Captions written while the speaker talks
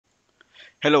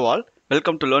Hello all,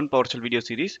 welcome to Learn PowerShell video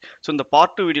series. So இந்த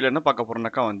part 2 வீடியோல என்ன பார்க்க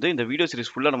போறோம்னாக்கா இந்த வீடியோ சீரிஸ்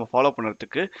ஃபுல்லா நம்ம ஃபாலோ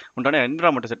பண்றதுக்கு உண்டான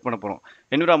என்விரான்மெண்ட் செட் பண்ண போறோம்.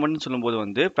 என்விரான்மெண்ட்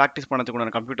சொல்லும்போது பிராக்டிஸ் பண்ணதுக்கு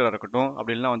உண்டான கம்ப்யூட்டரா இருக்கட்டும்,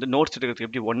 அப்படி இல்லைன்னா நோட்ஸ் எடுக்கிறதுக்கு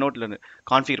எப்படி ஒன் நோட்ல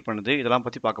கான்ஃபிகர் பண்ணுது இதெல்லாம்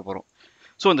பத்தி பார்க்க போறோம்.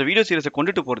 ஸோ இந்த வீடியோ சீரிஸை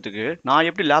கொண்டுட்டு போகிறதுக்கு நான்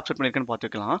எப்படி லேப் செட் பண்ணியிருக்கேன்னு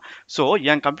பார்த்துக்கலாம். ஸோ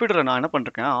என் கம்ப்யூட்டரை நான் என்ன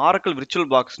பண்ணிருக்கேன், ஆரக்கிள் விர்ச்சுவல்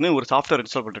பாக்ஸ்னு ஒரு சாஃப்ட்வேர்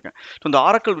இன்ஸ்டால் பண்ணிருக்கேன். ஸோ இந்த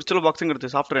ஆரக்கிள் விர்ச்சுவல் பாக்ஸுங்கிறது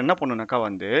சாஃப்ட்வேர் என்ன பண்ணுனாக்கா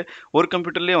ஒரு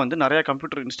கம்ப்யூட்டர்லேயே நிறைய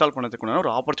கம்ப்யூட்டர் இன்ஸ்டால் பண்ணதுக்கு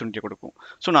ஒரு ஆப்பர்ச்சுனிட்டி கொடுக்கும்.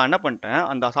 ஸோ நான் என்ன பண்ணிட்டேன்,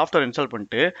 அந்த சாஃப்ட்வேர் இன்ஸ்டால்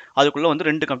பண்ணிட்டு அதுக்குள்ளே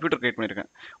 2 கம்ப்யூட்டர் கிரியேட் பண்ணியிருக்கேன்.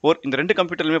 இந்த 2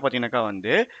 கம்ப்யூட்டர்லையுமே பார்த்தீங்கன்னாக்கா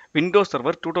விண்டோஸ்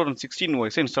சர்வர் 2016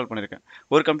 OS இன்ஸ்டால் பண்ணியிருக்கேன்.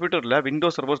 ஒரு கம்ப்யூட்டரில்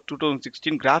Windows server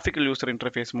 2016 graphical user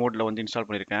interface மோடில் இன்ஸ்டால்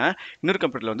பண்ணியிருக்கேன். இன்னொரு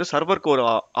கம்ப்யூட்டரில் சர்வர் கோர்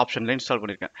ஆப்ஷனில் இன்ஸ்டால்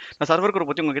பண்ணியிருக்கேன். நான் சர்வர் கோர்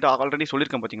பற்றி உங்ககிட்ட ஆல்ரெடி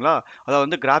சொல்லியிருக்கேன் பார்த்தீங்களா.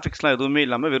 அதாவது கிராஃபிக்ஸ்லாம் எதுவுமே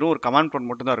இல்லாமல் வெறும் ஒரு கமாண்ட்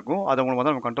ப்ராம்ப்ட் மட்டும் தான் இருக்கும். அதை மூலமாக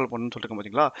தான் நம்ம கண்ட்ரோல் பண்ணணும்னு சொல்லியிருக்கேன்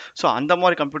பார்த்தீங்களா. ஸோ அந்த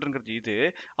மாதிரி கம்ப்யூட்டருங்கிறது இது.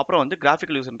 அப்புறம்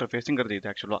கிராஃபிக்கல் யூசர் இன்டர்ஃபேஸுங்கிறது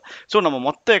இது ஆக்சுவலாக. ஸோ நம்ம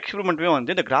மொத்த எக்ஸ்பெரிமெண்ட்டுமே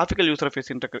இந்த கிராஃபிக்கல் யூசர்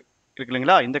இன்டர்ஃபேஸ் இருக்கு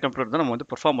இல்லைங்களா, இந்த கம்ப்யூட்டர் தான் நம்ம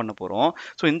பெர்ஃபார்ம் பண்ண போகிறோம்.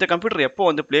 ஸோ இந்த கம்ப்யூட்டர் எப்போ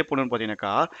ப்ளே பண்ணணும்னு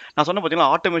பார்த்தீங்கன்னாக்கா, நான் சொன்ன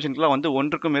பார்த்தீங்களா ஆட்டோமேஷனுக்குலாம்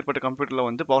ஒன்றுக்கும் மேற்பட்ட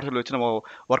கம்ப்யூட்டரில் PowerShell வச்சு நம்ம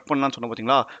ஒர்க் பண்ணலாம்னு சொன்ன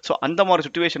பார்த்தீங்களா. ஸோ அந்த மாதிரி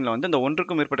சுச்சுவேஷனில் இந்த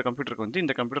ஒன்றுக்கும் மேற்பட்ட கம்ப்யூட்டருக்கு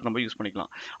இந்த கம்ப்யூட்டர் நம்ம யூஸ் பண்ணிக்கலாம்.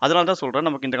 அதனால தான் சொல்கிறேன்,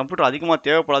 நமக்கு இந்த கம்ப்யூட்டர் அதிகமாக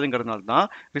தேவைப்படாதுங்கிறதுனால தான்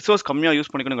ரிசோர்ஸ் கம்மியாக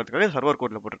யூஸ் பண்ணிக்கணுங்கிறதுக்காக சர்வர்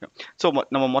கோடில் போட்டிருக்கேன். ஸோ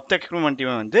நம்ம மொத்த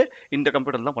எக்ஸ்பெரிமெண்ட்டையும் இந்த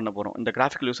கம்ப்யூட்டர் தான் பண்ண போகிறோம். இந்த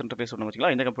கிராஃபிக்கல் யூசர் இன்டர்ஃபேஸ் சொன்ன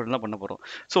பார்த்தீங்களா, இந்த கம்ப்யூட்டர் தான் பண்ண போகிறோம்.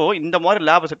 ஸோ இந்த மாதிரி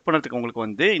லேபை செட் பண்ணுறதுக்கு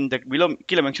உங்களுக்கு இந்த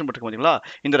கீழே மென்ஷன் பண்ணிருக்கேன் பார்த்தீங்களா,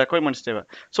 இந்த ரெக்யர்மெண்ட்ஸ் தேவை.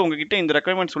 ஸோ உங்ககிட்ட இந்த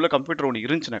ரெக்யர்மெண்ட்ஸ் உள்ள கம்ப்யூட்டர் ஒன்று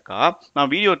இருந்துச்சுனாக்கா, நான்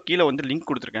வீடியோ கீழே லிங்க்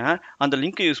கொடுத்துருக்கேன். அந்த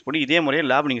லிங்க்கை யூஸ் பண்ணி இதே மாதிரியே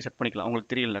லேப் நீங்கள் செட் பண்ணிக்கலாம்.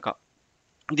 உங்களுக்கு தெரியலக்கா,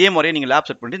 இதே மாதிரியே நீங்கள் லேப்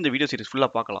செட் பண்ணிட்டு இந்த வீடியோ சீரிஸ்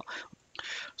ஃபுல்லாக பார்க்கலாம்.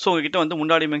 ஸோ உங்ககிட்ட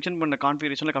முன்னாடி மென்ஷன் பண்ண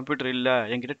கான்ஃபிகரேஷனில் கம்ப்யூட்டர் இல்லை,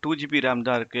 என்கிட்ட 2GB ரேம்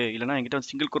தான் இருக்குது, இல்லைனா என்கிட்ட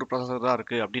சிங்கிள் கோர் ப்ராசஸர் தான்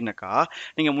இருக்குது அப்படின்னாக்கா,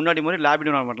 நீங்கள் முன்னாடி மாதிரி லேப்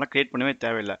என்விரான்மெண்ட்லாம் கிரியேட் பண்ணவே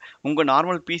தேவையில்லை. உங்கள்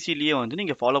நார்மல் பிசிலேயே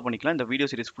நீங்கள் ஃபாலோ பண்ணிக்கலாம் இந்த வீடியோ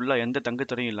சீரிஸ் ஃபுல்லாக எந்த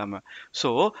தங்குத்தடையும் இல்லாமல். ஸோ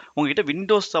உங்ககிட்ட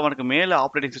விண்டோஸ் 7க்கு மேலே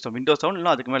ஆப்ரேட்டிங் சிஸ்டம், விண்டோஸ் 7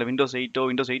 இல்லை அதுக்கு மேலே விண்டோஸ் 8ஓ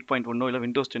விண்டோஸ் 8.1ஓ இல்லை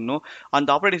விண்டோஸ் 10ஓ அந்த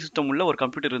ஆப்ரேட்டிங் சிஸ்டம் உள்ள ஒரு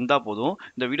கம்ப்யூட்டர் இருந்தால் போதும்,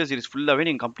 இந்த வீடியோ சீரிஸ் ஃபுல்லாகவே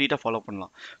நீங்கள் கம்ப்ளீட்டாக ஃபாலோ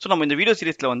பண்ணலாம். ஸோ நம்ம இந்த வீடியோ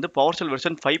சீரிஸில் PowerShell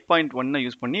வெர்ஷன் 5.1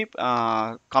 யூஸ் பண்ணி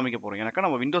காமிக்க போகிறோம். ஏன்னா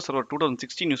நம்ம விண்டோஸ் சர்வர்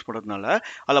 2016 யூஸ் பண்ணுறதுனால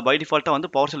அதில் பை டிஃபால்ட்டாக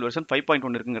PowerShell வெர்ஷன்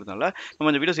 5.1 இருக்குங்கிறதுனால நம்ம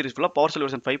இந்த வீடியோ சீரிஸ் ஃபுல்லாக PowerShell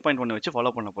வெர்ஷன் 5.1 வச்சு ஃபாலோ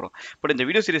பண்ண போகிறோம். பட் இந்த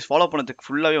வீடியோ சீரிஸ் ஃபாலோ பண்ணதுக்கு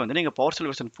ஃபுல்லாகவே நீங்கள் PowerShell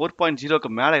வெர்ஷன் 4.0க்கு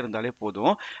மேலே இருந்தாலே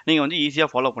போதும், நீங்கள் ஈஸியாக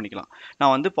ஃபாலோ பண்ணிக்கலாம்.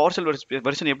 நான் PowerShell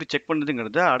வெர்ஷன் எப்படி செக்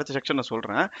பண்ணுறதுங்கிறத அடுத்த செக்ஷனில்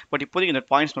சொல்கிறேன். பட் இப்போதைக்கு இந்த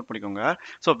பாயிண்ட்ஸ் நோட் பண்ணிக்கோங்க.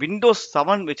 ஸோ விண்டோஸ்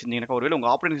 7 வச்சுருந்தீங்கன்னா, ஒருவேளை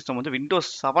உங்கள் ஆப்ரேட்டிங் சிஸ்டம்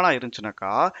விண்டோஸ் 7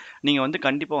 இருந்துச்சுனாக்கா, நீங்கள்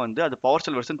கண்டிப்பாக அது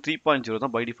PowerShell வெர்ஷன் 3.0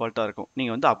 தான் பை டிஃபால்ட்டாக இருக்கும்.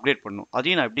 நீங்கள் அப்கிரேட் பண்ணணும்.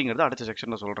 அதையும் நான் எப்படிங்கிறத அடுத்த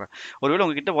செக்ஷனில் சொல்கிறேன். ஒருவேளை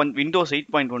உங்ககிட்ட விண்டோஸ்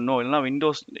 8.1ஓ இல்லைனா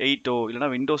விண்டோஸ் 8ஓ இல்லைனா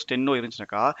விண்டோஸ் 10ஓ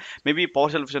இருந்துச்சுனாக்கா, மேபி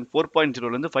PowerShell வெர்ஷன்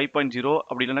 4.0லேருந்து 5.0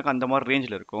 அப்படி இல்லைனாக்கா அந்த மாதிரி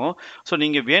ரேஞ்சில் இருக்கும். ஸோ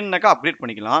நீங்கள் வேணுனாக்கா அப்கிரேட்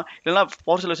பண்ணிக்கலாம், இல்லைனா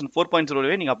PowerShell வெர்ஷன்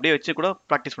 4.0வே நீங்கள் அப்படியே வச்சு கூட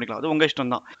ப்ராக்டிஸ் பண்ணிக்கலாம். அது உங்கள்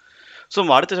இஷ்டம் தான். ஸோ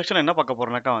அடுத்த செக்ஷன் என்ன பார்க்க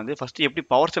போகிறோம்னாக்கா ஃபஸ்ட்டு எப்படி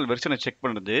PowerShell வெர்ஷனை செக்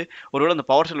பண்ணுறது, ஒருவேளை அந்த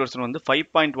PowerShell வெர்ஷன்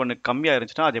 5.1 கம்மியாக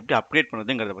இருந்துச்சுன்னா அது எப்படி அப்கிரேட்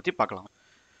பண்ணுறதுங்கிறத பற்றி பார்க்கலாம்.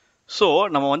 ஸோ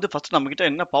நம்ம ஃபஸ்ட் நம்மகிட்ட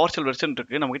என்ன PowerShell வெர்ஷன்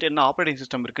இருக்குது, நம்மகிட்ட என்ன ஆப்ரேட்டிங்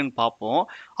சிஸ்டம் இருக்குன்னு பார்ப்போம்.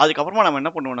 அதுக்கப்புறமா நம்ம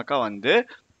என்ன பண்ணுவோம்னாக்கா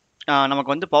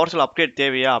நமக்கு PowerShell அப்கிரேட்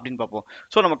தேவையா அப்படின்னு பார்ப்போம்.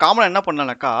 ஸோ நம்ம காமனாக என்ன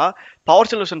பண்ணலாம்னாக்கா,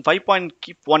 PowerShell வெர்ஷன்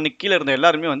 5.1 கீழே இருந்த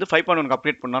எல்லாருமே 5.1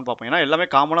 அப்கிரேட் பண்ணலாம்னு பார்ப்போம். ஏன்னா எல்லாமே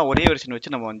காமனாக ஒரே வெர்ஷன்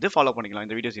வச்சு நம்ம ஃபாலோ பண்ணிக்கலாம்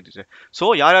இந்த video series. So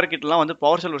யார்கிட்டலாம்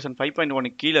PowerShell version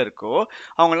 5.1 கீழே இருக்கோ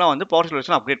அவங்கலாம் PowerShell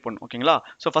வெர்ஷன் அப்கிரேட் பண்ணணும். ஓகேங்களா.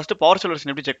 ஸோ ஃபஸ்ட்டு PowerShell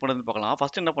வெர்ஷன் எப்படி செக் பண்ணுறதுன்னு பார்க்கலாம்.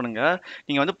 ஃபஸ்ட்டு என்ன பண்ணுங்கள்,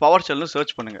 நீங்கள் PowerShellனு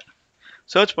சர்ச் பண்ணுங்கள்.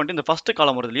 சர்ச் பண்ணிட்டு இந்த ஃபஸ்ட்டு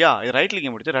காலம் வருது இல்லையா, ரைட் கிளிக்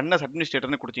முடிச்சு ரன் அஸ்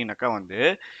அட்மினிஸ்ட்ரேட்டர்னு கொடுத்தீங்கன்னாக்கா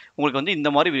உங்களுக்கு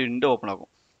இந்த மாதிரி விண்டோ ஓப்பன்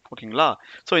ஆகும். ஓகேங்களா.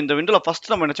 ஸோ இந்த விண்டோவில்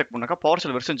ஃபஸ்ட் நம்ம என்ன செக் பண்ணாக்கா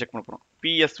PowerShell வெர்ஷன் செக் பண்ண போகிறோம்.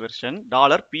 PS version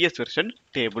 $PS version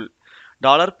table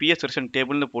 $PS version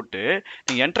டேபிள்னு போட்டு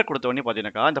நீங்கள் என்டர் கொடுத்த உடனே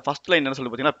பார்த்தீங்கன்னாக்கா இந்த ஃபஸ்ட் லைன் என்ன சொல்லி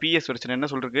பார்த்தீங்கன்னா PS வெர்ஷன் என்ன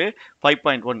சொல்லிருக்கு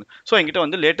 5.1. ஸோ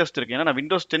எங்கிட்ட லேட்டஸ்ட் இருக்குது. ஏன்னா நான்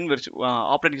Windows 10 version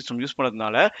operating system use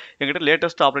பண்ணதுனால எங்கிட்ட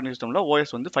லேட்டஸ்ட் ஆப்ரேட்டிங் சிஸ்டமில்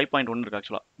OS 5.1 இருக்குது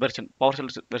ஆக்சுவலாக வெர்ஷன் PowerShell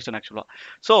வெர்ஷன் ஆக்சுவலாக.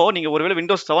 ஸோ நீங்கள் ஒருவேளை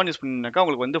விண்டோஸ் 7 யூஸ் பண்ணிங்கனாக்கா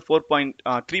உங்களுக்கு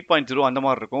 3.0 அந்த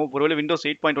மாதிரி இருக்கும். ஒருவேளை விண்டோஸ்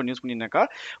 8.1 யூஸ் பண்ணிங்கனாக்கா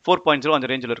 4.0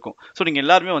 அந்த ரேஞ்சில் இருக்கும். ஸோ நீங்கள்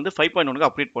எல்லாருமே 5.1க்கு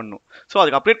அப்டேட் பண்ணணும். ஸோ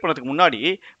அதுக்கு அப்டேட் பண்ணதுக்கு முன்னாடி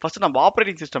ஃபஸ்ட்டு நம்ம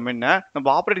ஆப்ரேட்டிங் சிஸ்டம் என்ன, நம்ம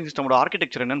ஆப்ரேட்டிங் சிஸ்டமோட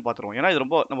ஆர்கிடெக்சர் என்னன்னு பார்த்துருவோம். ஏன்னா இது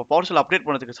ரொம்ப நம்ம PowerShell அப்டேட்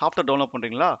பண்ணதுக்கு சாஃப்ட்வேர் டவுன்லோட்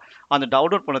பண்ணுறீங்களா, அந்த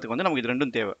டவுன்லோட் பண்ணதுக்கு நமக்கு இது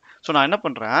ரெண்டும் தேவை. ஸோ நான் என்ன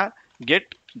பண்ணுறேன்,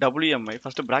 கெட் WMI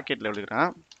ஃபஸ்ட்டு ப்ராக்கெட்டில்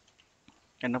எழுதுகிறேன்.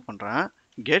 என்ன பண்ணுறேன்,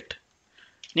 கெட்,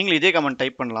 நீங்கள் இதே கமெண்ட்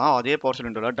டைப் பண்ணலாம் அதே PowerShell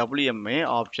விண்டோவில் WMI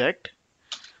ஆப்ஜெக்ட்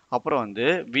அப்புறம்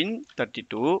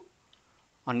win32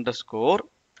 underscore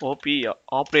OP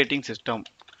operating system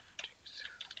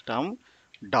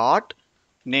dot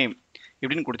name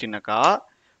இப்படின்னு கொடுத்தீங்கன்னாக்கா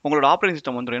உங்களோட ஆப்ரேட்டிங்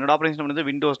சிஸ்டம் வந்துடும். என்னோட operating system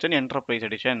Windows 10 enterprise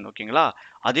edition. ஓகேங்களா.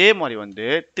 அதே மாதிரி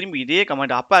திரும்பி இதே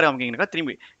கமெண்ட் அப் ஏர் அமைக்கிங்கனாக்கா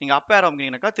திரும்பி நீங்கள் அப் ஏர்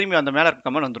அமைக்கிங்கனாக்கா திரும்பி அந்த மேலே இருக்க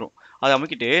கமெண்ட் வந்துடும். அதை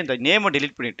அமைக்கிட்டு இந்த நேமை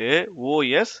டெலிட் பண்ணிவிட்டு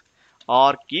OS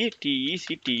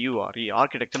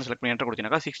ஆர்கிடெக்சர் செலக்ட் பண்ணி என்டர்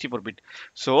கொடுத்தீங்கன்னாக்கா 64 பிட்.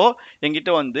 ஸோ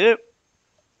எங்கிட்ட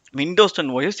Windows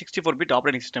 10 OS 64 bit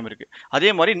operating system இருக்கு. அதே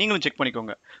மாதிரி நீங்களும் செக்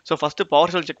பண்ணிக்கோங்க. ஸோ ஃபர்ஸ்ட்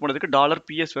PowerShell செக் பண்ணுறதுக்கு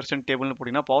 $PS வெர்ஷன் டேபிள்னு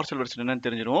போட்டிங்கன்னா PowerShell வெர்ஷன் என்னன்னு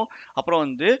தெரிஞ்சிடும். அப்புறம்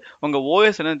வந்து உங்கள்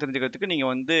OS என்னன்னு தெரிஞ்சுக்கிறதுக்கு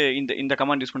நீங்கள் வந்து இந்த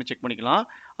கமாண்ட் யூஸ் பண்ணி செக் பண்ணிக்கலாம்.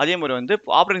 அதே மாதிரி வந்து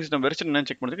ஆப்ரேட்டிங் சிஸ்டம் வெர்ஷன் என்னன்னு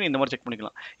செக் பண்ணுறதுக்கு இந்த மாதிரி செக்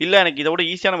பண்ணிக்கலாம். இல்லை எனக்கு இதோட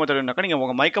ஈஸியான மெத்தட் என்னக்கா நீங்கள்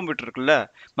உங்கள் மை கம்ப்யூட்டர் இருக்குல்ல,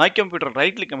 மை கம்ப்யூட்டர்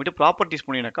ரைட் கிளிக் பண்ணிட்டு ப்ராப்பர்ட்டிஸ்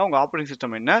பண்ணினாக்கா உங்கள் ஆப்ரேட்டிங்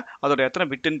சிஸ்டம் என்ன, அதோட எத்தனை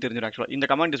பிட்டுன்னு தெரிஞ்சிடும். ஆக்சுவலாக இந்த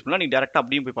கமாண்ட் யூஸ் பண்ணால் நீங்கள் டேரெக்டாக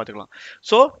அப்படியும் போய் பார்த்துக்கலாம்.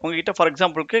 ஸோ உங்ககிட்ட ஃபார்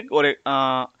எக்ஸாம்பிளுக்கு ஒரு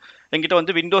என்கிட்ட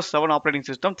வந்து விண்டோஸ் 7 ஆப்ரேட்டிங்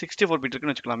சிஸ்டம் 64 பிட்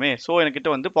இருக்குன்னு வச்சுக்கலாமே. ஸோ என்கிட்ட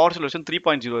வந்து PowerShell வெர்ஷன்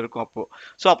 3.0 இருக்கும் அப்போ.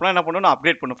 ஸோ அப்போலாம் என்ன பண்ணணும், நான்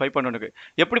அப்டேட் பண்ணும் 5.1க்கு.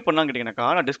 எப்படி பண்ணான்னு கேட்டிங்கனாக்கா,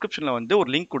 நான் டிஸ்கிரிப்ஷனில் வந்து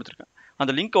ஒரு லிங்க் கொடுத்துருக்கேன்.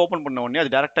 அந்த லிங்க் ஓப்பன் பண்ண உடனே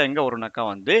அது டேரெக்டாக எங்கே வரும்னாக்கா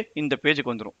வந்து இந்த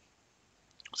பேஜுக்கு வந்துடும்.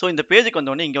 ஸோ இந்த பேஜுக்கு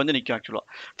வந்தோடனே இங்கே வந்து நிற்கும் ஆக்சுவலாக.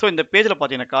 ஸோ இந்த பேஜில்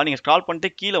பார்த்தீங்கன்னாக்கா நீங்கள் ஸ்க்ரால் பண்ணிட்டு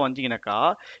கீழே வந்தீங்கன்னாக்கா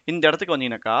இந்த இடத்துக்கு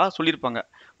வந்தீங்கன்னாக்கா சொல்லியிருப்பாங்க,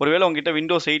 ஒருவேளை உங்ககிட்ட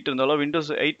விண்டோஸ் 8 இருந்தாலோ விண்டோஸ்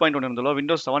 8.1 இருந்தாலோ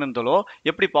விண்டோஸ் 7 இருந்தாலோ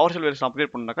எப்படி PowerShell வெர்ஷன்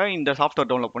அப்கிரேட் பண்ணாக்கா இந்த சாஃப்ட்வேர்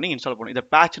டவுன்லோட் பண்ணி இன்ஸ்டால் பண்ணணும். இதை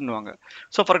பேட்ச்னுவாங்க.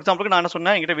 ஸோ ஃபார் எக்ஸாம்பிளுக்கு நான் என்ன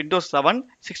சொன்னேன், என்கிட்ட விண்டோஸ் 7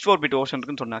 64 பிட் வெர்ஷன்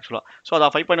இருக்குன்னு சொன்னேன் ஆக்சுவலாக. ஸோ அதை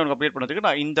 5.1 அப்டேட் பண்ணுறதுக்கு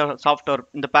நான் இந்த சாஃப்ட்வேர்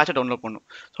இந்த பேட்சை டவுன்லோட் பண்ணணும்.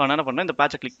 ஸோ நான் என்ன பண்ணேன், இந்த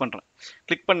பேட்சை கிளிக் பண்ணுறேன்.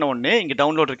 கிளிக் பண்ண உடனே இங்கே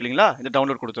டவுன்லோட் இருக்கு இல்லைங்களா, இந்த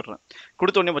டவுன்லோட் கொடுத்துட்றேன்.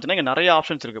 கொடுத்த உடனே பார்த்தீங்கன்னா இங்கே நிறைய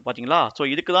ஆப்ஷன்ஸ் இருக்குது பார்த்தீங்களா.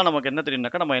 ஸோ இதுக்கு தான் நமக்கு என்ன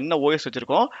தெரியும்னாக்கா நம்ம என்ன OS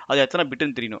வச்சிருக்கோம் அது எத்தனை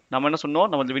பிட்னு தெரியணும். நம்ம என்ன சொன்னோம்,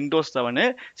 நம்ம விண்டோஸ் 7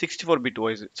 64 பிட்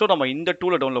OS. ஸோ நம்ம இந்த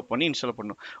டூலை டவுன்லோட் பண்ணி இன்ஸ்டால்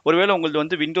பண்ணணும். ஒருவேளை உங்களுக்கு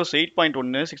வந்து விண்டோஸ் 8.1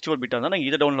 64 பிட் இருந்தால் நீங்கள்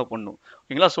இதை டவுன்லோட் பண்ணணும்.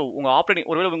 ஓகேங்களா. ஸோ உங்கள் ஆப்ரேட்டிங்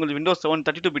ஒருவேளை உங்களுக்கு விண்டோஸ் 7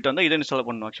 32 பிட் இருந்தால் இதை இன்ஸ்டால்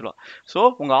பண்ணணும் ஆக்சுவலாக. ஸோ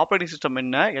உங்கள் ஆப்ரேட்டிங் சிஸ்டம்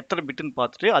என்ன எத்தனை பிட்னு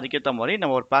பார்த்துட்டு அதுக்கேற்ற மாதிரி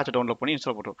நம்ம ஒரு பேட்சை டவுன்லோட் பண்ணி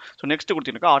இன்ஸ்டால் பண்ணுறோம். ஸோ நெக்ஸ்ட்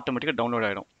கொடுத்தீங்கன்னாக்கா ஆட்டோமேட்டிக்காக டவுன்லோட்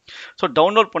ஆகிடும். ஸோ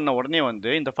டவுன்லோட் பண்ண உடனே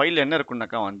வந்து இந்த ஃபைல் என்ன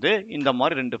இருக்குன்னாக்கா வந்து இந்த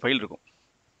மாதிரி 2 ஃபைல் இருக்கும்.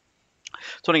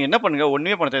 ஸோ நீங்கள் என்ன பண்ணுங்க,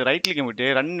 ஒன்றுமே பண்ண தேவை, ரைட் கிளிக் விட்டு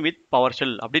ரன் வித்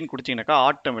PowerShell அப்படின்னு கொடுத்தீங்கன்னாக்கா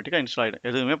ஆட்டோமேட்டிக்காக இன்ஸ்டால் ஆகிடும்.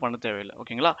 எதுவுமே பண்ண தேவையில்லை.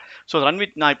 ஓகேங்களா. ஸோ ரன்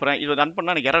வித் நான் இப்போ இது ரன்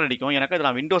பண்ணால் எனக்கு எரர் அடிக்கும். எனக்கு இது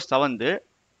நான் விண்டோஸ் 7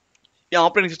 என்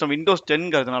ஆப்ரேட்டிங் சிஸ்டம் விண்டோஸ்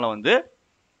 10ங்கிறதுனால வந்து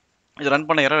இது ரன்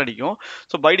பண்ண எரர் அடிக்கும்.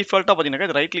 ஸோ பை டிஃபால்ட்டாக பார்த்தீங்கன்னா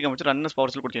இது ரைட் கிளிக் அமைச்சு ரன்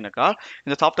PowerShell கொடுத்தீங்கன்னாக்கா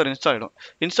இந்த சாஃப்ட்வேர் இன்ஸ்டால் ஆகிடும்.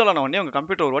 இன்ஸ்டால் ஆன உடனே உங்கள்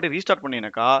கம்ப்யூட்டர் ஒரு வாட்டி ரீஸ்டார்ட்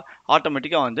பண்ணிங்கனாக்கா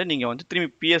ஆட்டோமேட்டிக்காக வந்து நீங்கள் வந்து திரும்பி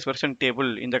PS வெர்ஷன்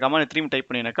டேபிள் இந்த கமாண்ட் திரும்பி டைப்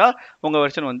பண்ணிங்கனாக்கா உங்கள்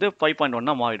வெர்ஷன் வந்து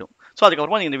 5.1 மாறிடும். ஸோ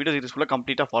அதுக்கப்புறமா நீங்கள் இந்த வீடியோ சீரிஸ் ஃபுல்லாக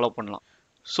கம்ப்ளீட்டாக ஃபாலோ பண்ணலாம்.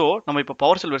 ஸோ நம்ம இப்போ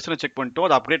PowerShell வெர்ஷனை செக் பண்ணிட்டோம்,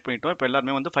 அதை அப்கிரேட் பண்ணிட்டோம். இப்போ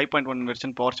எல்லாருமே வந்து 5.1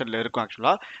 வெர்ஷன் PowerShell இருக்கும்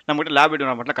ஆக்சுவலாக. நம்மகிட்ட லேப்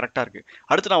என்விரான்மெண்ட்லாம் கரெக்டாக இருக்குது.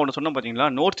 அடுத்து நான் ஒன்று சொன்னேன் பார்த்தீங்களா,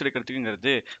 நோட்ஸ்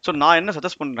எடுக்கிறதுக்குங்கிறது. ஸோ நான் என்ன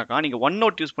சஜஸ்ட் பண்ணுறேன்னா, நீங்கள்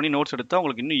OneNote யூஸ் பண்ணி நோட்ஸ் எடுத்தால்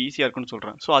உங்களுக்கு இன்னும் ஈஸியாக இருக்குன்னு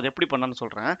சொல்கிறேன். ஸோ அது எப்படி பண்ணலான்னு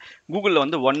சொல்கிறேன். கூகுளில்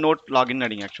வந்து OneNote லாகின்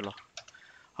அடிங்க ஆக்சுவலாக.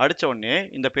 அடித்த உடனே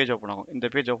இந்த பேஜ் ஓப்பன் ஆகும். இந்த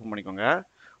பேஜ் ஓப்பன் பண்ணிக்கோங்க.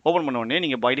 ஓப்பன் பண்ண உடனே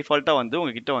நீங்கள் பை டிஃபால்ட்டாக வந்து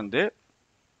உங்ககிட்ட வந்து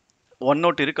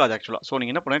OneNote இருக்காது ஆக்சுவலாக. ஸோ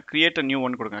நீங்கள் என்ன பண்ணுங்கள், கிரியேட் நியூ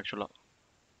ஒன் கொடுங்க ஆக்சுவலாக.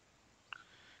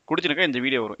 கொடுத்தீங்கன்னாக்கா இந்த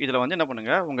வீடியோ வரும். இதில் வந்து என்ன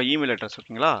பண்ணுங்க, உங்கள் இமெயில் அட்ரஸ்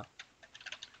இருக்குங்களா,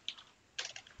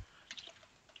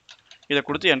 இதை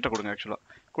கொடுத்து என்டர் கொடுங்க ஆக்சுவலாக.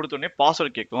 கொடுத்த உடனே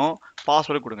பாஸ்வேர்டு கேட்கும்,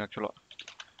 பாஸ்வேர்டு கொடுங்க ஆக்சுவலாக.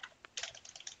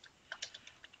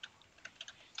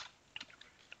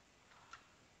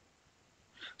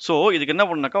 ஸோ இதுக்கு என்ன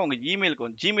பண்ணுனாக்கா உங்கள்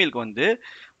ஜிமெயிலுக்கு வந்து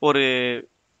ஒரு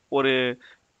ஒரு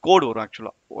கோடு வரும்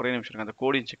ஆக்சுவலாக. ஒரே நிமிஷம் இருங்க, அந்த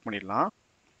கோடையும் செக் பண்ணிடலாம்.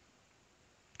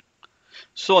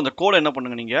 ஸோ அந்த கோடை என்ன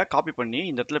பண்ணுங்க, நீங்கள் காப்பி பண்ணி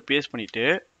இந்த இடத்துல பேஸ்ட் பண்ணிவிட்டு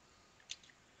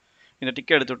இந்த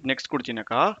டிக்கெட் எடுத்து நெக்ஸ்ட்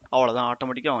கொடுத்தீங்கன்னாக்கா அவ்வளோதான்,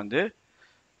 ஆட்டோமேட்டிக்காக வந்து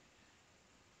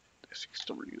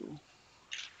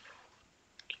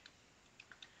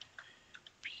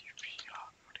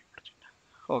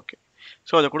ஓகே.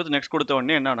 ஸோ அதை கொடுத்து நெக்ஸ்ட் கொடுத்த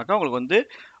உடனே என்னன்னாக்கா உங்களுக்கு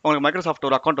மைக்ரோசாஃப்ட்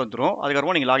ஒரு அக்கௌண்ட் வந்துடும்.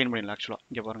 அதுக்கப்புறமா நீங்கள் லாகின் பண்ணிடலாம் ஆக்சுவலாக.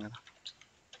 இங்கே பாருங்கள்,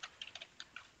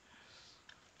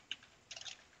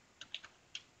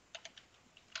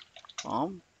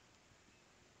 ஆம்.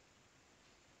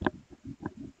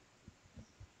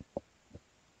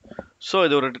 ஸோ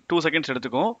இது ஒரு 2 செகண்ட்ஸ்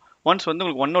எடுத்துக்கும். ஒன்ஸ் வந்து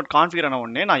உங்களுக்கு OneNote கான்ஃபிகர் ஆன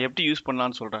உடனே நான் எப்படி யூஸ்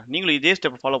பண்ணலான்னு சொல்கிறேன். நீங்களும் இதே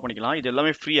ஸ்டெப் ஃபாலோ பண்ணிக்கலாம். இது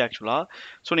எல்லாமே ஃப்ரீ ஆக்சுவலாக.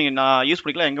 ஸோ நீங்கள் நான் யூஸ்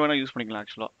பண்ணிக்கலாம், எங்கே வேணால் யூஸ் பண்ணிக்கலாம்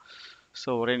ஆக்சுவலாக.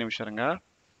 ஸோ ஒரே நிமிஷம் இருங்க.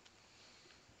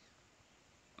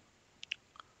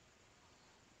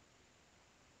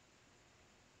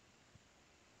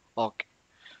 ஓகே.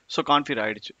 ஸோ கான்ஃபிகர்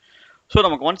ஆகிடுச்சு. ஸோ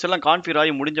நமக்கு ஒன்ஸ் எல்லாம் கான்ஃபிகர்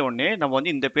ஆகி முடிஞ்ச உடனே நம்ம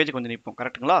வந்து இந்த பேஜுக்கு வந்து நிற்போம்.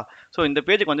 கரெக்டுங்களா. ஸோ இந்த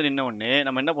பேஜுக்கு வந்து நின்ன உடனே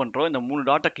நம்ம என்ன பண்ணுறோம், இந்த 3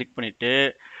 டாட்டை கிளிக் பண்ணிவிட்டு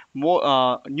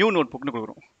நியூ நோட் புக்னு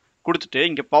கொடுக்குறோம். கொடுத்துட்டு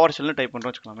இங்கே PowerShellனு டைப்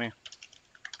பண்ணுறோம் வச்சுக்கலாமே.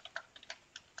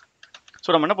 ஸோ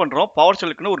நம்ம என்ன பண்ணுறோம்,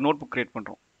 PowerShellக்குன்னு ஒரு நோட் புக் கிரியேட்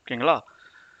பண்ணுறோம். ஓகேங்களா.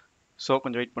 ஸோ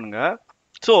கொஞ்சம் வெயிட் பண்ணுங்கள்.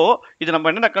 ஸோ இது நம்ம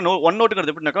என்னன்னாக்கா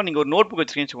OneNoteங்கிறது எப்படின்னாக்கா, நீங்கள் ஒரு நோட் புக்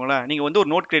வச்சுருக்கீங்கன்னு வச்சுக்கோங்களேன். நீங்கள் வந்து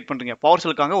ஒரு நோட் கிரியேட் பண்ணுறீங்க,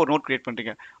 PowerShellக்காக ஒரு நோட் கிரியேட்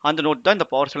பண்ணுறீங்க. அந்த நோட் தான் இந்த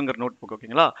PowerShellங்கிற நோட் புக்.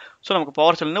 ஓகேங்களா. ஸோ நமக்கு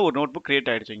PowerShellனு ஒரு நோட் புக்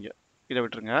கிரியேட் ஆகிடுச்சு. இங்கே இதை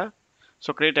விட்டுருங்க. ஸோ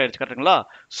கிரியேட் ஆகிடுச்சு. கரெக்டுங்களா.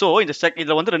 ஸோ இந்த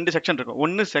இதில் வந்து 2 செக்ஷன் இருக்கும்.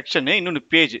 ஒன்று செக்ஷனு, இன்னொன்று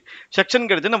பேஜ்.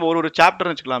 செக்ஷனுங்கிறது நம்ம ஒரு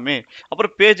சாப்டர்னு வச்சுக்கலாமே.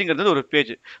 அப்புறம் பேஜுங்கிறது ஒரு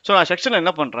பேஜ். ஸோ நான் செக்ஷனில்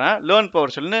என்ன பண்ணுறேன், லேர்ன்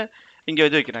PowerShellனு இங்கே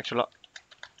இது வைக்கிறேன் ஆக்சுவலாக.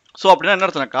 ஸோ அப்படின்னா என்ன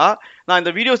அர்த்தம்னாக்கா நான்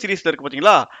இந்த வீடியோ சீரிஸில் இருக்கு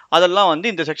பார்த்தீங்களா அதெல்லாம் வந்து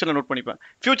இந்த செக்ஷனில் நோட் பண்ணிப்பேன்.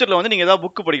 ஃபியூச்சரில் வந்து நீங்கள் ஏதாவது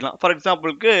புக்கு படிக்கலாம். ஃபார்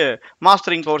எக்ஸாம்பிளுக்கு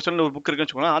மாஸ்டரிங் PowerShellனு ஒரு புக் இருக்குன்னு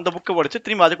வச்சுக்கோங்களேன். அந்த புக்கை படிச்சு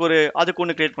திரும்பி அதுக்கு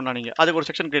ஒன்று கிரியேட் பண்ணலாம். நீங்கள் அதுக்கு ஒரு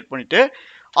செக்ஷன் கிரியேட் பண்ணிட்டு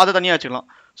அதை தனியாக வச்சுக்கலாம்.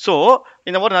 ஸோ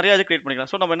இந்த மாதிரி நிறைய இது கிரியேட்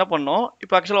பண்ணிக்கலாம். ஸோ நம்ம என்ன பண்ணோம்,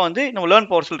 இப்போ ஆக்சுவலாக வந்து நம்ம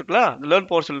லேர்ன் PowerShell இருக்குல்ல, இந்த லேர்ன்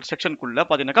PowerShell செக்ஷனுக்குள்ள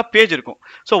பார்த்தீங்கன்னாக்கா பேஜ் இருக்கும்.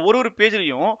 ஸோ ஒரு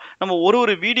பேஜ்லையும் நம்ம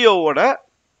ஒரு வீடியோவோட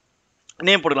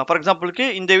நேம் போடலாம். ஃபார் எக்ஸாம்பிளுக்கு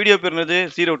இந்த வீடியோ பேர் என்னது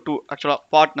 02 ஆக்சுவலாக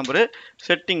part number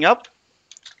setting up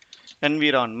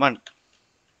environment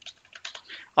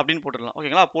அப்படின்னு போட்டுடலாம்.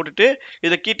 ஓகேங்களா? போட்டுட்டு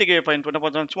இதை கீட்டுக்கு ஃபைன் பண்ண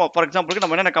பார்த்தோம். சும்மா ஃபார் எக்ஸாம்பிளுக்கு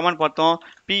நம்ம என்ன கமெண்ட் பார்த்தோம்,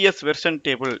 PS version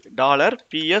table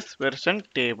 $PS version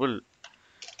table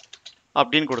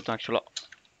அப்படின்னு கொடுத்தோம் ஆக்சுவலாக.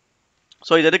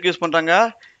 ஸோ இது எதுக்கு யூஸ் பண்ணுறாங்க,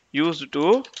 use to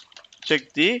check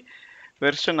the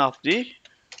version of the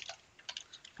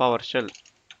PowerShell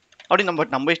அப்படி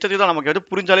நம்ம இஷ்டத்துக்கு தான், நமக்கு எது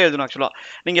புரிஞ்சாலே எழுதணும். ஆக்சுவலாக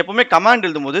நீங்கள் எப்பவுமே கமாண்ட்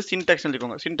எழுதும்போது சின்டெக்ஸ்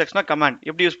எழுதிக்கோங்க. சின்டெக்ஸ்னா கமாண்ட்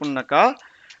எப்படி யூஸ் பண்ணுனாக்கா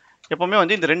எப்பவுமே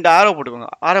வந்து இந்த 2 ஆரோ போட்டுக்கோங்க.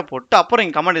 ஆரோ போட்டு அப்புறம்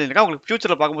இங்கே கமாண்ட் எழுதிருக்கா உங்களுக்கு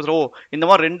ஃபியூச்சரில் பார்க்கும்போது ஓ இந்த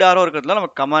மாதிரி 2 ஆரோ இருக்கிறதுல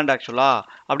நமக்கு கமாண்ட் ஆக்சுவலா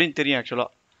அப்படின்னு தெரியும் ஆக்சுவலா.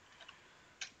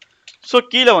 ஸோ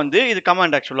கீழே வந்து இது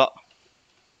கமாண்ட் ஆக்சுவலா,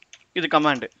 இது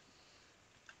கமாண்டு.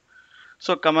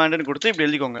 ஸோ கமாண்டுன்னு கொடுத்து இப்படி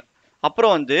எழுதிக்கோங்க.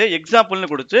 அப்புறம் வந்து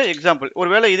எக்ஸாம்பிள்னு கொடுத்து எக்ஸாம்பிள்,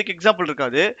 ஒருவேளை இதுக்கு எக்ஸாம்பிள்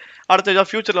இருக்காது, அடுத்த ஏதாவது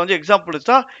ஃபியூச்சரில் வந்து எக்ஸாம்பிள்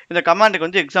வச்சா இந்த கமாண்டுக்கு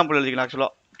வந்து எக்ஸாம்பிள் எழுதிக்கலாம்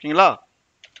ஆக்சுவலாக. ஓகேங்களா?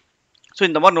 ஸோ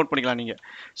இந்த மாதிரி நோட் பண்ணிக்கலாம் நீங்கள்.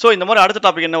 ஸோ இந்த மாதிரி அடுத்த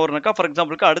டாபிக் என்ன வரும்னாக்கா ஃபார்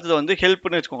எக்ஸாம்பிளுக்கு அடுத்தது வந்து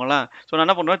ஹெல்ப்னு வச்சுக்கோங்களேன். ஸோ நான்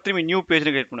என்ன பண்ணுவேன், திரும்பி நியூ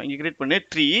பேஜ்னு கிரியேட் பண்ணுவேன். இங்கே கிரியேட் பண்ணி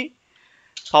 3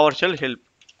 PowerShell ஹெல்ப்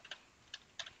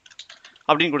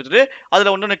அப்படின்னு கொடுத்துட்டு அதில்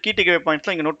ஒன்று கீ டேக்அவே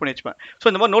பாயிண்ட்ஸ்லாம் இங்கே நோட் பண்ணி வச்சுப்பேன். ஸோ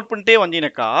இந்த மாதிரி நோட் பண்ணிட்டே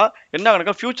வந்தீங்கன்னாக்கா என்ன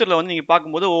ஆகுனாக்கா ஃபியூச்சரில் வந்து நீங்கள்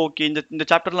பார்க்கும்போது ஓகே இந்த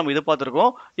சாப்டரில் நம்ம இதை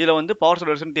பார்த்துருக்கோம், இதில் வந்து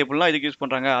PowerShell வெர்ஷன் டேபிள்லாம் இதுக்கு யூஸ்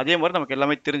பண்ணுறாங்க, அதே மாதிரி நமக்கு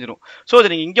எல்லாமே தெரிஞ்சிடும். ஸோ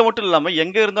இது நீங்கள் இங்கே மட்டும் இல்லாமல்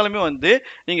எங்கே இருந்தாலுமே வந்து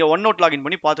நீங்கள் OneNote லாகின்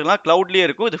பண்ணி பார்த்துக்கலாம். க்ளவுட்லேயே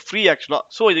இருக்கும், இது ஃப்ரீ ஆக்சுவலாக.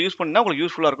 ஸோ இது யூஸ் பண்ணால் உங்களுக்கு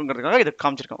யூஸ்ஃபுல்லாக இருக்குங்கிறதுக்காக இதை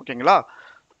காமிச்சிருக்கேன். ஓகேங்களா?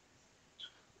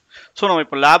 ஸோ நம்ம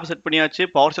இப்போ லேப் செட் பண்ணியாச்சு,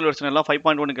 PowerShell வெர்ஷன் எல்லாம்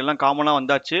 5.1க்கு எல்லாம் காமனாக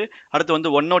வந்தாச்சு. அடுத்து வந்து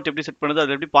OneNote எப்படி செட் பண்ணுறது,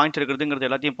 அதில் எப்படி பாயிண்ட்ஸ் எடுக்கிறதுங்கிறது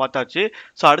எல்லாத்தையும் பார்த்தாச்சு.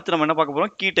 ஸோ அடுத்து நம்ம என்ன பார்க்க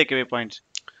போகிறோம், கீ டேக்அவே பாயிண்ட்ஸ்.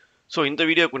 ஸோ இந்த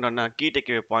வீடியோக்கு உண்டான கீ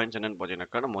டேக்அவே பாயிண்ட்ஸ் என்னன்னு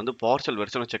பார்த்தீங்கன்னாக்கா நம்ம வந்து PowerShell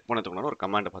வெர்ஷனை செக் பண்ணதுக்கு ஒரு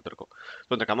கமாண்டை பார்த்துருக்கோம்.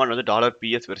 ஸோ இந்த கமாண்ட் வந்து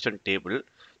 $PS வெர்ஷன் டேபிள்.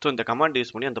 ஸோ இந்த கமாண்ட்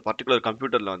யூஸ் பண்ணி அந்த பர்டிகுலர்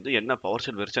கம்ப்யூட்டரில் வந்து என்ன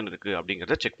PowerShell வெர்ஷன் இருக்குது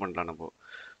அப்படிங்கிறத செக் பண்ணலாம் நம்ம.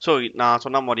 ஸோ நான்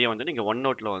சொன்ன மாதிரியே வந்து நீங்கள்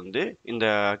OneNoteல வந்து இந்த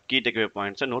கீ டேக்அவே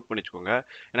பாயிண்ட்ஸை நோட் பண்ணிச்சுக்கோங்க.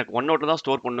 எனக்கு OneNoteல தான்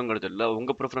ஸ்டோர் பண்ணுங்கிறது இல்லை,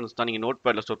 உங்கள் ப்ரிஃபரன்ஸ் தான். நீங்கள் நோட்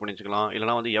பேடில் ஸ்டோர் பண்ணி வச்சுக்கலாம்,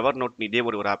 இல்லைனா வந்து எவர் நோட் இதே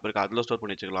ஒரு ஆப் இருக்குது அதில் ஸ்டோர்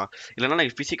பண்ணி வச்சுக்கலாம், இல்லைனா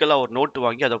நீங்கள் ஃபிசிக்கலாக ஒரு நோட்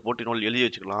வாங்கி அதை போட்டு நோட் எழுதி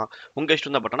வச்சுக்கலாம். உங்கள்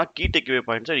இஷ்டம் தான். பட் ஆனால் கீ டேக்அவே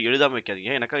பாயிண்ட்ஸை எழுதாமல்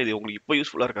வைக்காதீங்க. எனக்கு இது உங்களுக்கு இப்போ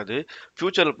யூஸ்ஃபுல்லாக இருக்காது,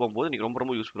 ஃபியூச்சரில் போகும்போது நீங்கள்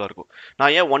ரொம்ப யூஸ்ஃபுல்லாக இருக்கும்.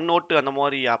 நான் ஏன் OneNote அந்த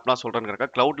மாதிரி ஆப்லாம்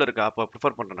சொல்கிறேன்னு க்ளவுடில் இருக்க ஆப்பை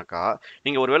ப்ரிஃபர் பண்ணுறேனாக்கா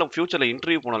நீங்கள் ஒருவேளை ஃபியூச்சரில்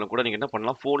இன்டர்வியூ போனாலும் கூட நீங்கள் என்ன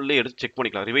பண்ணலாம், ஃபோன்லேயே எடுத்து செக்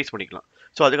பண்ணிக்கலாம், ரிவைஸ் பண்ணிக்கலாம்.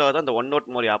 ஸோ அதுக்காக தான் இந்த OneNote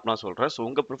மாதிரி ஆப் நான் சொல்கிறேன். ஸோ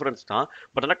உங்கள் ப்ரிஃபரன்ஸ் தான்.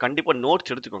 பட் ஆனால் கண்டிப்பாக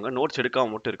நோட்ஸ் எடுத்துக்கோங்க, நோட்ஸ்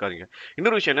எடுக்காமல் மட்டும் இருக்காதீங்க.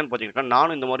 இன்னொரு விஷயம் என்னன்னு பார்த்தீங்கன்னா,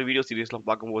 நானும் இந்த மாதிரி வீடியோ சீரிஸ்லாம்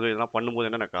பார்க்கும்போது இதெல்லாம் பண்ணும்போது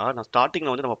என்னன்னாக்கா நான்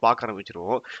ஸ்டார்டிங்கில் வந்து நம்ம பார்க்க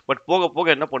ஆரம்பிச்சிருவோம். பட் போக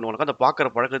போக என்ன பண்ணுவோம்னாக்கா அந்த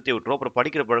பார்க்குற பழக்கத்தை விட்டுரும், அப்புறம்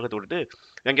படிக்கிற பழக்கத்தை விட்டுட்டு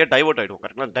எங்கேயா டைவர்ட் ஆகிடுவோம்.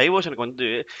 கரெக்டாக டைவர்ஷனுக்கு வந்து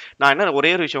நான் என்ன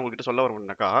ஒரே ஒரு விஷயம் உங்ககிட்ட சொல்ல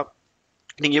வரேன்னாக்கா,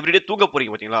 நீங்கள் எவ்ரிடே தூங்க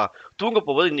போகிறீங்க பார்த்தீங்களா, தூங்க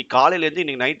போகும்போது இன்னைக்கு காலையிலேருந்து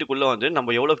இன்னைக்கு நைட்டுக்குள்ளே வந்து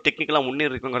நம்ம எவ்வளோ டெக்னிக்கலாக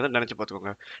முன்னேறி இருக்கோங்கிறத நினச்சி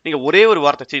பார்த்துக்கோங்க. நீங்கள் ஒரே ஒரு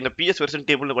வார்த்தை சரி இந்த PS வெர்ஷன்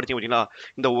டேபிள்னு படிச்சீங்க பார்த்தீங்களா,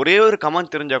 இந்த ஒரே ஒரு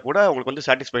கமாண்ட் தெரிஞ்சால் கூட உங்களுக்கு வந்து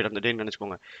சாட்டிஸ்ஃபைட் அந்த டேன்னு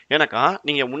நினச்சிக்கோங்க. ஏன்னாக்கா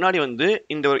நீங்கள் முன்னாடி வந்து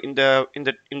இந்த இந்த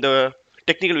இந்த இந்த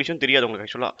டெக்னிக்கல் விஷயம் தெரியாது உங்களுக்கு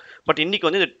ஆக்சுவலாக. பட் இன்னைக்கு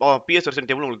வந்து இந்த PS வெர்ஷன்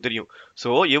டேபிள் உங்களுக்கு தெரியும்.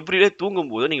 ஸோ எவ்ரிடே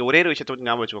தூங்கும்போது நீங்கள் ஒரே ஒரு விஷயத்தை வந்து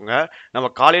ஞாபகம் வச்சுக்கோங்க, நம்ம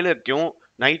காலையில் இருக்கும்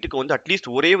நைட்டுக்கு வந்து அட்லீஸ்ட்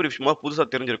ஒரே ஒரு விஷயமா புதுசாக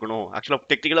தெரிஞ்சிருக்கணும், ஆக்சுவலாக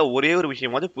டெக்னிக்கலாக ஒரே ஒரு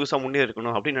விஷயமாவது புதுசாக முன்னே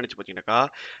இருக்கணும் அப்படின்னு நினச்சி பார்த்தீங்கன்னாக்கா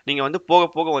நீங்கள் வந்து போக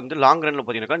போக வந்து லாங் ரன்னில்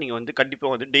பார்த்தீங்கன்னாக்கா நீங்கள் வந்து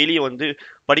கண்டிப்பாக வந்து டெய்லியும் வந்து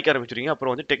படிக்க ஆரம்பிச்சிருங்க.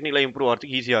 அப்புறம் வந்து டெக்னிக்கலாக இம்ப்ரூவ்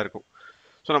ஆகிறதுக்கு ஈஸியாக இருக்கும்.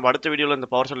 ஸோ நம்ம அடுத்த வீடியோவில் இந்த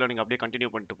PowerShell நீங்கள் அப்படியே கண்டினியூ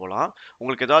பண்ணிட்டு போகலாம்.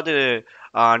 உங்களுக்கு ஏதாவது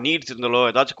நீட்ஸ் இருந்தாலோ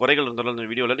ஏதாச்சும் குறைகள் இருந்தாலோ இந்த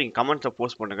வீடியோவில் நீங்கள் கமெண்ட்ஸை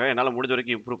போஸ்ட் பண்ணுங்கள், என்னால் முடிஞ்ச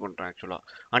வரைக்கும் இம்ப்ரூவ் பண்ணுறேன் ஆக்சுவலாக.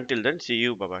 Until then see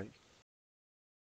you, bye bye.